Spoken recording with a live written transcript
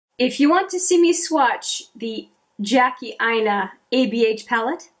If you want to see me swatch the Jackie Aina ABH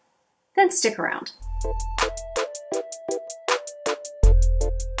palette, then stick around.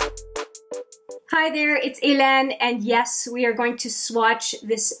 Hi there, it's Hélène, and yes, we are going to swatch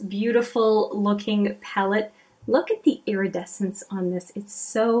this beautiful looking palette. Look at the iridescence on this. It's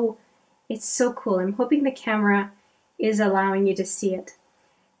so cool. I'm hoping the camera is allowing you to see it.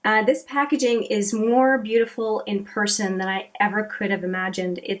 This packaging is more beautiful in person than I ever could have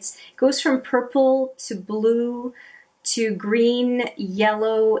imagined. It goes from purple to blue to green,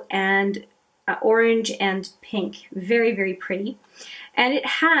 yellow, and orange and pink. Very, very pretty. And it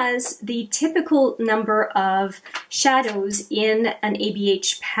has the typical number of shadows in an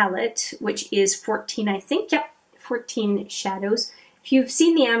ABH palette, which is 14, I think. Yep, 14 shadows. If you've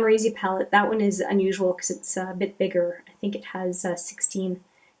seen the Amorisi palette, that one is unusual because it's a bit bigger. I think it has 16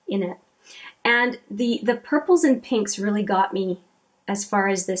 in it. And the purples and pinks really got me as far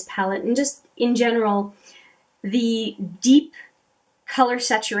as this palette. And just in general, the deep color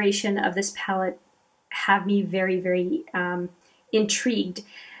saturation of this palette have me very, very intrigued.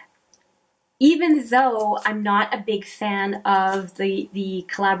 Even though I'm not a big fan of the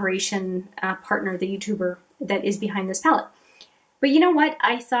collaboration partner, the YouTuber that is behind this palette. But you know what?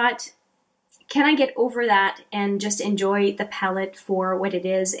 I thought, can I get over that and just enjoy the palette for what it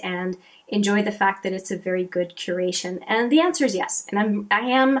is and enjoy the fact that it's a very good curation? And the answer is yes. And I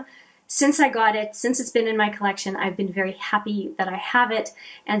am, since I got it, since it's been in my collection, I've been very happy that I have it.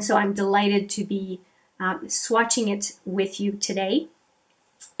 And so I'm delighted to be swatching it with you today.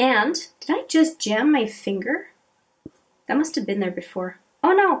 And did I just jam my finger? That must have been there before.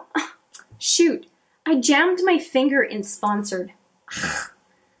 Oh no, shoot. I jammed my finger in Sponsored.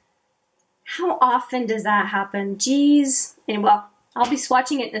 How often does that happen? Jeez. And well, I'll be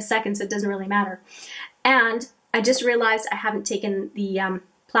swatching it in a second, so it doesn't really matter. And I just realized I haven't taken the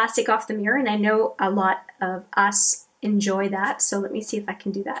plastic off the mirror, and I know a lot of us enjoy that, so let me see if I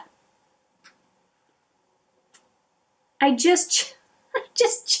can do that. I just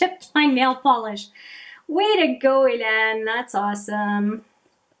chipped my nail polish. Way to go, Hélène. That's awesome.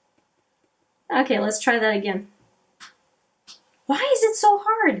 Okay, let's try that again. Why is it so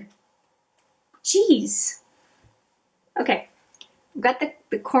hard? Jeez. Okay, I've got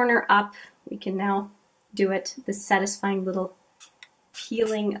the corner up. We can now do it. The satisfying little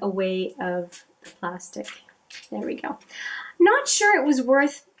peeling away of the plastic. There we go. Not sure it was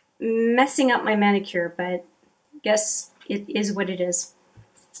worth messing up my manicure, but guess it is what it is.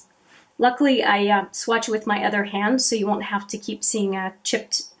 Luckily, I swatch with my other hand, so you won't have to keep seeing a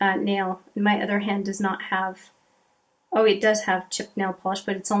chipped nail. My other hand does not have, oh, it does have chipped nail polish,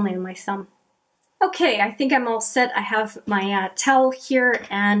 but it's only on my thumb. Okay, I think I'm all set. I have my towel here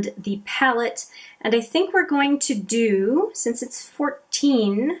and the palette, and I think we're going to do, since it's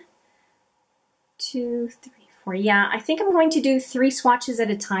 14, 2, 3, 4, yeah, I think I'm going to do 3 swatches at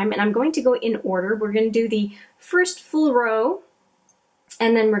a time, and I'm going to go in order. We're going to do the first full row,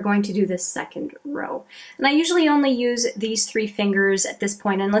 and then we're going to do the second row. And I usually only use these 3 fingers at this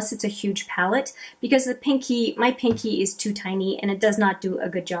point, unless it's a huge palette, because my pinky is too tiny and it does not do a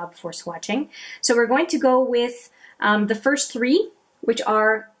good job for swatching. So we're going to go with the first 3, which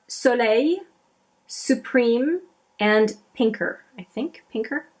are Soleil, Supreme, and Pinker. I think,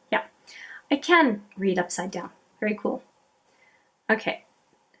 Pinker? Yeah. I can read upside down. Very cool. Okay.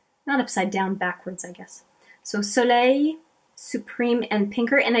 Not upside down, backwards, I guess. So Soleil, Supreme, and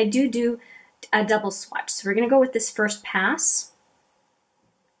Pinker, and I do a double swatch. So we're going to go with this first pass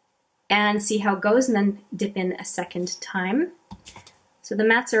and see how it goes, and then dip in a second time. So the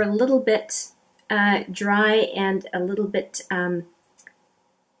mattes are a little bit dry and a little bit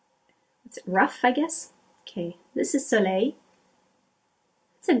rough, I guess. Okay, this is Soleil.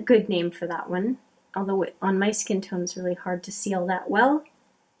 It's a good name for that one, although on my skin tone it's really hard to see all that well.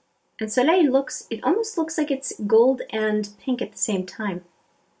 And Soleil it almost looks like it's gold and pink at the same time.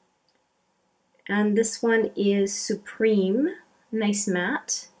 And this one is Supreme, nice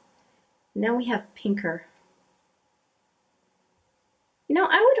matte. Now we have Pinker. You know,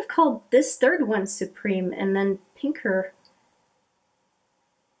 I would have called this third one Supreme and then Pinker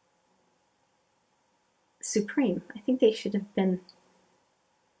Supreme. I think they should have been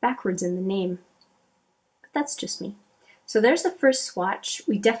backwards in the name, but that's just me. So there's the first swatch.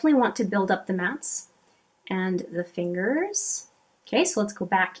 We definitely want to build up the mattes and the fingers. Okay, so let's go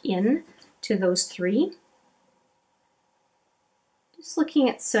back in to those 3. Just looking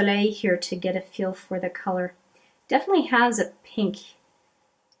at Soleil here to get a feel for the color. Definitely has a pink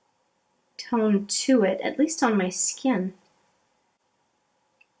tone to it, at least on my skin.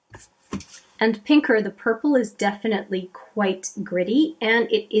 and pinker. The purple is definitely quite gritty,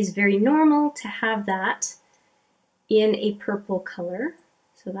 and it is very normal to have that in a purple color,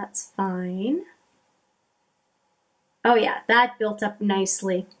 so that's fine. Oh yeah, that built up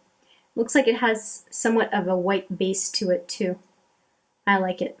nicely. Looks like it has somewhat of a white base to it too. I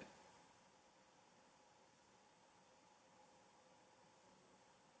like it.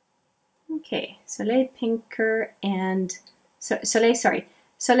 Okay, Soleil Pinker and Soleil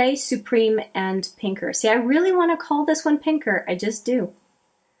Supreme and Pinker. See, I really want to call this one Pinker. I just do.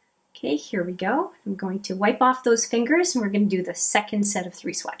 Okay, here we go. I'm going to wipe off those fingers and we're going to do the second set of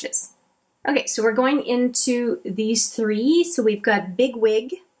 3 swatches. Okay, so we're going into these 3. So we've got Big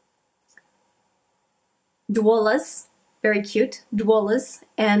Wig, Duolas, very cute, Duolas,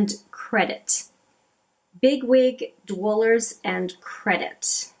 and Credit. Big Wig, Dwellers, and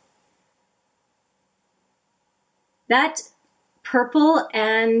Credit. That purple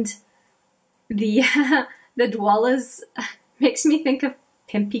and the the Dwellers makes me think of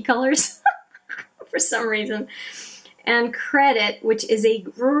pimpy colors for some reason. And Credit, which is a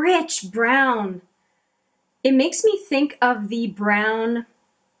rich brown. It makes me think of the brown,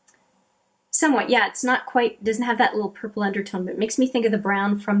 somewhat, yeah, it's not quite, doesn't have that little purple undertone, but it makes me think of the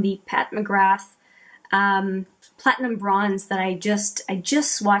brown from the Pat McGrath Platinum Bronze that I just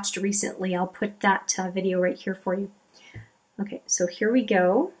swatched recently. I'll put that video right here for you. Okay, so here we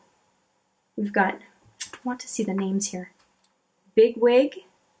go. We've got, I want to see the names here. Big Wig.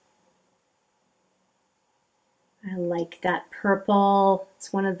 I like that purple.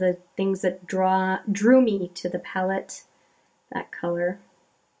 It's one of the things that drew me to the palette, that color.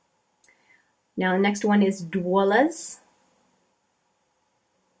 Now the next one is Dwellers.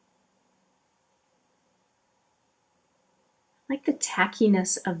 I like the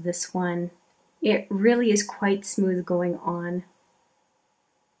tackiness of this one. It really is quite smooth going on.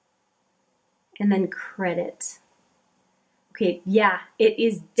 And then Credit. Okay, yeah, it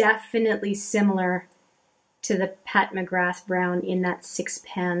is definitely similar to the Pat McGrath brown in that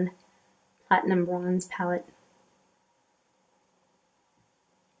 6-pan Platinum Bronze palette.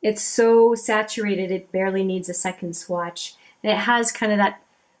 It's so saturated it barely needs a second swatch. And it has kind of that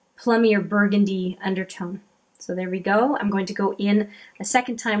plummy or burgundy undertone. So there we go. I'm going to go in a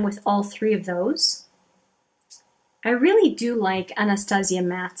second time with all 3 of those. I really do like Anastasia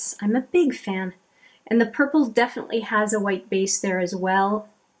mattes. I'm a big fan. And the purple definitely has a white base there as well.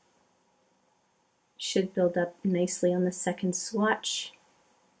 Should build up nicely on the second swatch.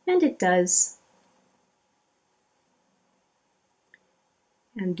 And it does.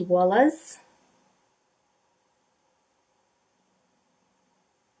 And Dwellers.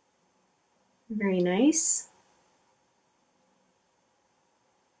 Very nice.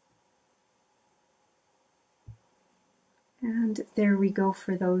 And there we go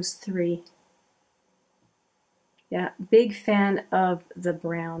for those 3. Yeah, big fan of the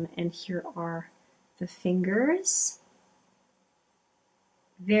brown. And here are the fingers.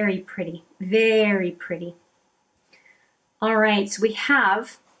 Very pretty, very pretty. All right, so we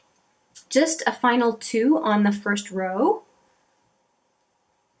have just a final 2 on the first row.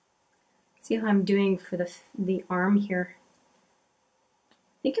 See how I'm doing for the arm here.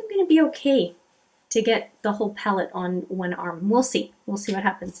 I think I'm going to be okay to get the whole palette on one arm. We'll see. We'll see what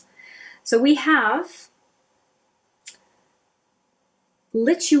happens. So we have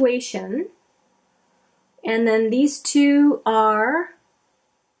Lituation, and then these 2 are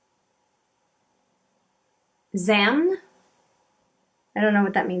Zam. I don't know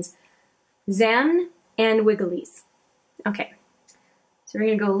what that means. Zam and Wigglies. Okay. So we're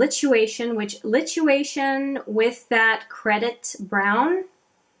going to go Lituation, which Lituation with that Credit brown,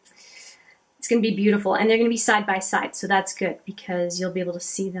 it's going to be beautiful. And they're going to be side by side, so that's good because you'll be able to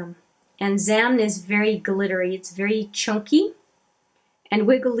see them. And Zam is very glittery. It's very chunky. And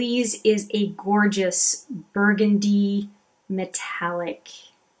Wigglies is a gorgeous burgundy metallic.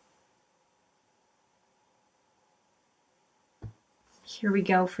 Here we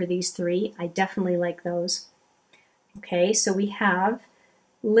go for these 3. I definitely like those. Okay, so we have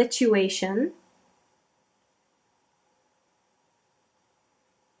Lituation.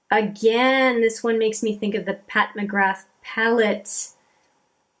 Again, this one makes me think of the Pat McGrath palette.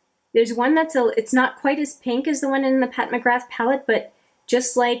 There's one that's it's not quite as pink as the one in the Pat McGrath palette, but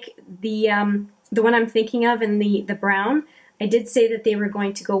just like the one I'm thinking of in the brown, I did say that they were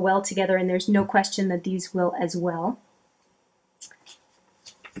going to go well together, and there's no question that these will as well.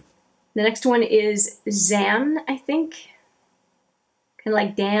 The next one is Zam, I think. Kind of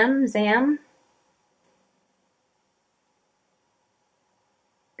like Dam, Zam.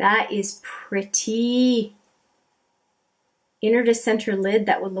 That is pretty. inner to center lid,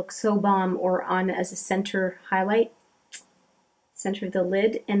 that would look so bomb, or on as a center highlight, center of the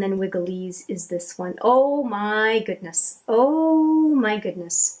lid. And then Wiggley's is this one. Oh my goodness. Oh my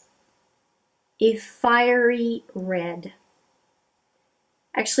goodness. A fiery red.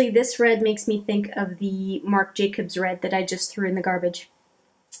 Actually, this red makes me think of the Marc Jacobs red that I just threw in the garbage.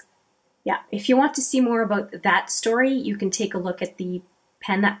 Yeah, if you want to see more about that story, you can take a look at the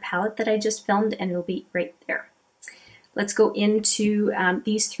That palette that I just filmed, and it'll be right there. Let's go into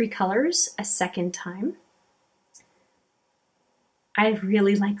these three colors a second time. I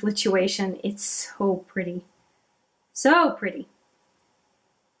really like Lituation. It's so pretty. So pretty.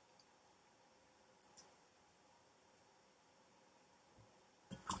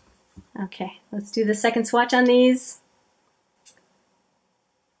 Okay, let's do the second swatch on these.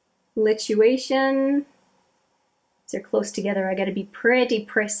 Lituation. They're close together. I gotta be pretty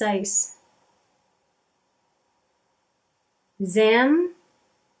precise. Zam.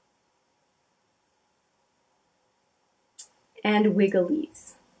 And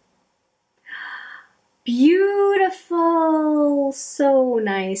Wiggley's. Beautiful! So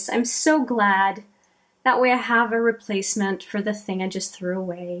nice. I'm so glad. That way I have a replacement for the thing I just threw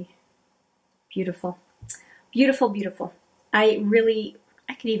away. Beautiful. Beautiful, beautiful. I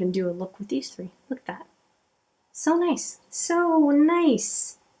could even do a look with these three. Look at that. So nice. So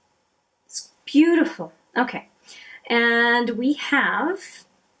nice. It's beautiful. Okay. And we have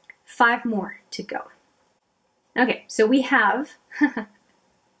 5 more to go. Okay, so we have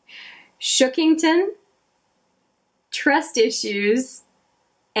Shookington, Trust Issues,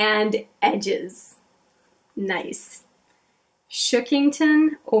 and Edges. Nice.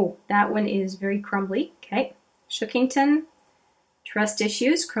 Shookington, oh, that one is very crumbly. Okay, Shookington, Trust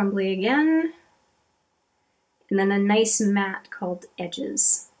Issues, crumbly again, and then a nice matte called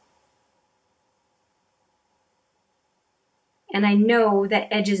Edges. And I know that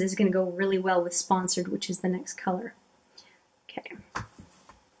Edges is going to go really well with Sponsored, which is the next color. Okay.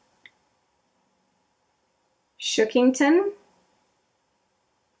 Shookington,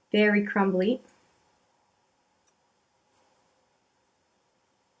 very crumbly.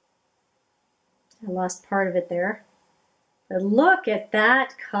 I lost part of it there. But look at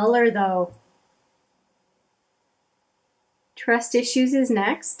that color though. Trust Issues is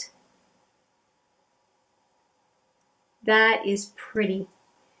next. That is pretty.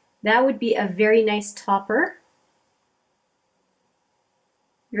 That would be a very nice topper.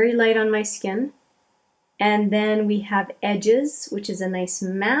 Very light on my skin. And then we have Edges, which is a nice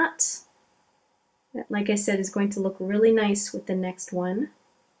matte. That, like I said, is going to look really nice with the next one.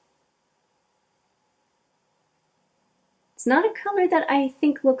 It's not a color that I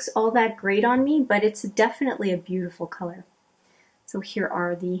think looks all that great on me, but it's definitely a beautiful color. So here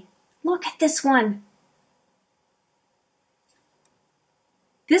are the, look at this one.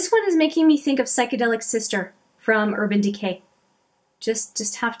 This one is making me think of Psychedelic Sister from Urban Decay.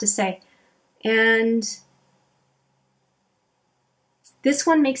 Just have to say. And this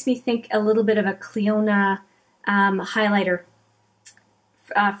one makes me think a little bit of a Cleona highlighter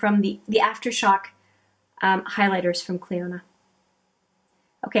from the Aftershock highlighters from Cleona.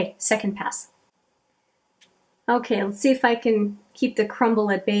 Okay, second pass. Okay, let's see if I can keep the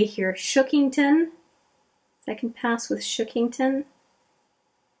crumble at bay here. Shookington. Second pass with Shookington.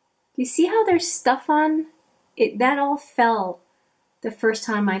 Do you see how there's stuff on? That all fell the first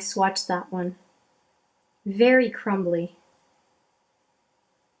time I swatched that one. Very crumbly.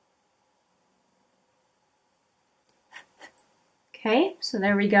 Okay, so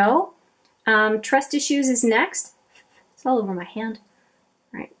there we go. Trust Issues is next. It's all over my hand.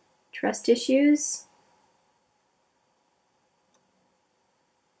 All right, Trust Issues.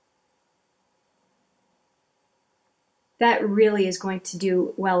 That really is going to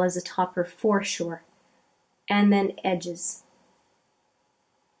do well as a topper for sure. And then Edges.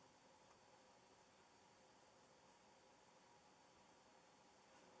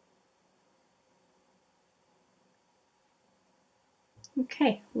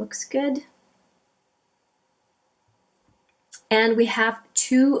 Okay, looks good. And we have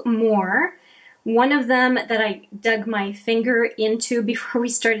 2 more. One of them that I dug my finger into before we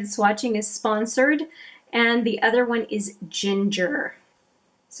started swatching is Sponsored, and the other one is Ginger.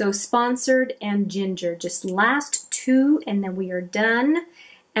 So Sponsored and Ginger, just last 2 and then we are done.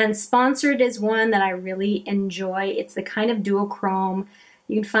 And Sponsored is one that I really enjoy. It's the kind of duochrome.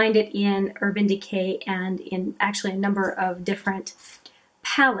 You can find it in Urban Decay and in actually a number of different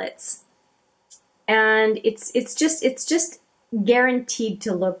palettes. And it's just guaranteed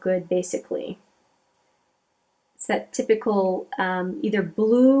to look good, basically. It's that typical either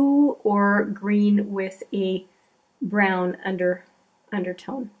blue or green with a brown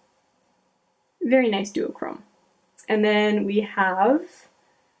undertone. Very nice duochrome. And then we have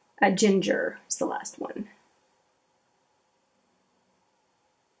a ginger, is the last one.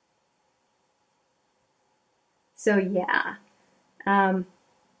 So yeah,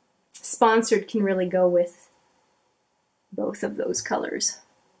 sponsored can really go with both of those colors.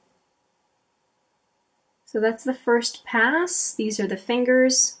 So that's the first pass. These are the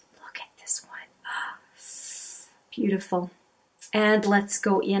fingers. Look at this one. Oh, beautiful. And let's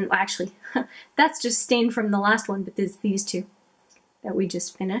go in. Well, actually, that's just stained from the last one, but there's these two that we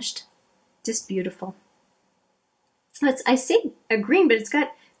just finished. Just beautiful. I say a green, but it's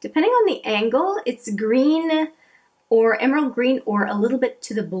got, depending on the angle, it's green or emerald green or a little bit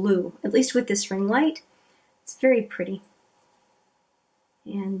to the blue, at least with this ring light. It's very pretty.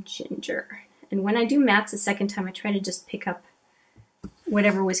 And ginger. And when I do mattes the second time, I try to just pick up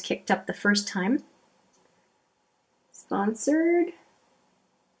whatever was kicked up the first time. Sponsored.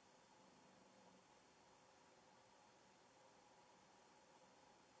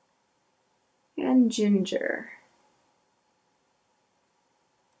 And ginger.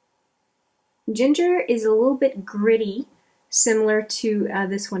 Ginger is a little bit gritty, similar to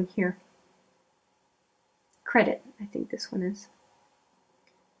this one here. Credit, I think this one is.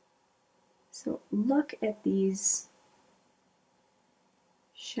 So look at these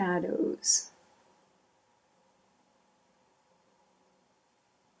shadows.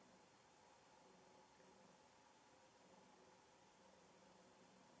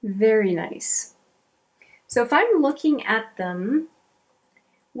 Very nice. So if I'm looking at them,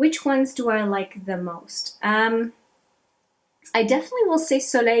 which ones do I like the most? I definitely will say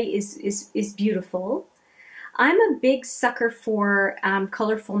Soleil is beautiful. I'm a big sucker for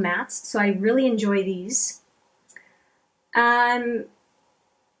colorful mattes, so I really enjoy these. I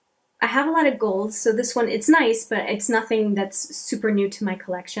have a lot of golds, so this one, it's nice, but it's nothing that's super new to my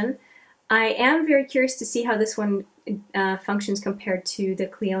collection. I am very curious to see how this one functions compared to the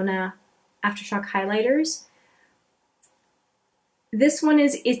Clionadh Aftershock highlighters. This one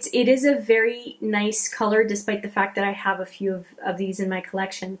is, it is a very nice color, despite the fact that I have a few of these in my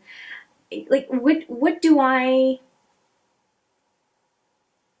collection. Like, what do I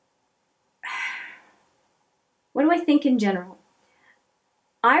think in general?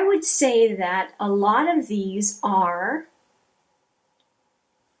 I would say that a lot of these are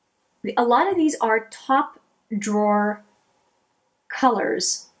top drawer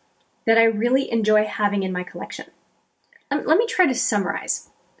colors that I really enjoy having in my collection. Let me try to summarize.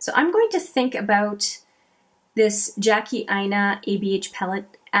 So I'm going to think about this Jackie Aina ABH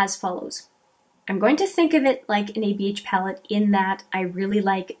palette as follows. I'm going to think of it like an ABH palette in that I really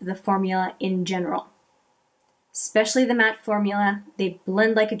like the formula in general, especially the matte formula. They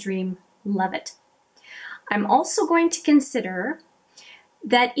blend like a dream, love it. I'm also going to consider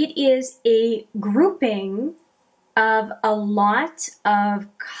that it is a grouping of a lot of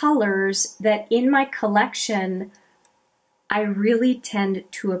colors that in my collection I really tend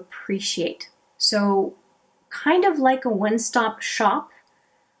to appreciate. So kind of like a one-stop shop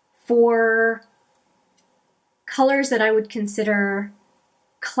for colors that I would consider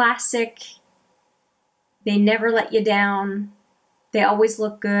classic. They never let you down. They always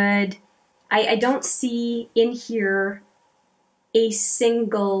look good. I don't see in here a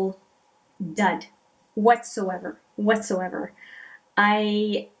single dud whatsoever.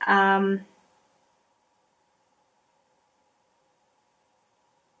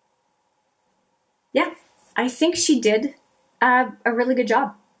 Yeah, I think she did a really good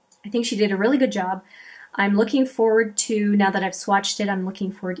job. I'm looking forward to, now that I've swatched it, I'm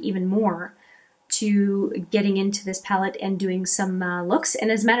looking forward even more to getting into this palette and doing some looks.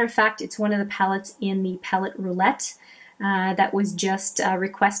 And as a matter of fact, it's one of the palettes in the palette roulette that was just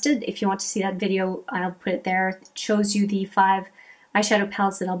requested. If you want to see that video, I'll put it there. It shows you the 5 eyeshadow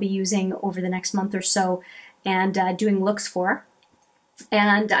palettes that I'll be using over the next month or so and doing looks for.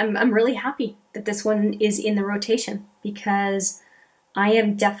 And I'm really happy that this one is in the rotation, because I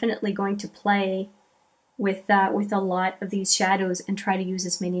am definitely going to play with a lot of these shadows and try to use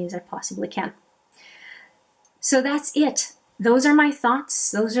as many as I possibly can. So that's it. Those are my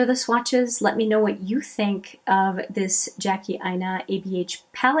thoughts. Those are the swatches. Let me know what you think of this Jackie Aina ABH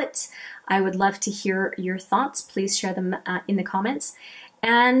palette. I would love to hear your thoughts. Please share them in the comments.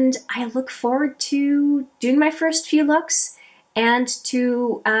 And I look forward to doing my first few looks and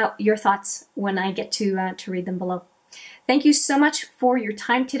to your thoughts when I get to read them below. Thank you so much for your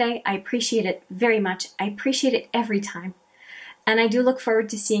time today. I appreciate it very much. I appreciate it every time. And I do look forward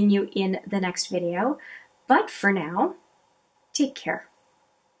to seeing you in the next video. But for now, take care.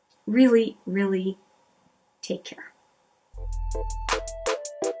 Really, really take care.